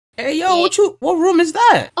Hey, yo, what room is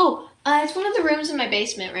that? Oh, it's one of the rooms in my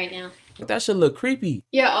basement right now. That should look creepy.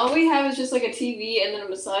 Yeah, all we have is just like a TV and then a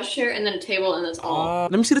massage chair and then a table and that's all.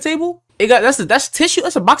 Let me see the table. It got that's tissue.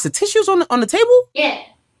 That's a box of tissues on the table. Yeah,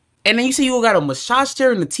 And then you say you got a massage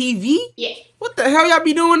chair and a TV. yeah. What the hell y'all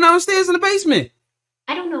be doing downstairs in the basement?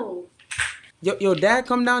 I don't know. Your dad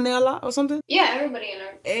come down there a lot or something? Yeah, everybody in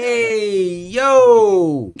our. Hey,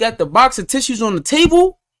 yo, got the box of tissues on the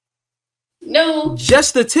table. No.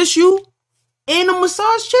 Just the tissue and a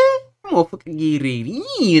massage chair. Motherfucker, get ready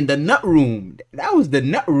in the nut room. That was the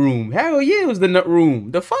nut room. Hell yeah, it was the nut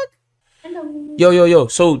room. The fuck? Hello. Yo.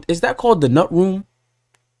 So is that called the nut room?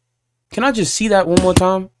 Can I just see that one more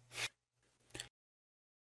time?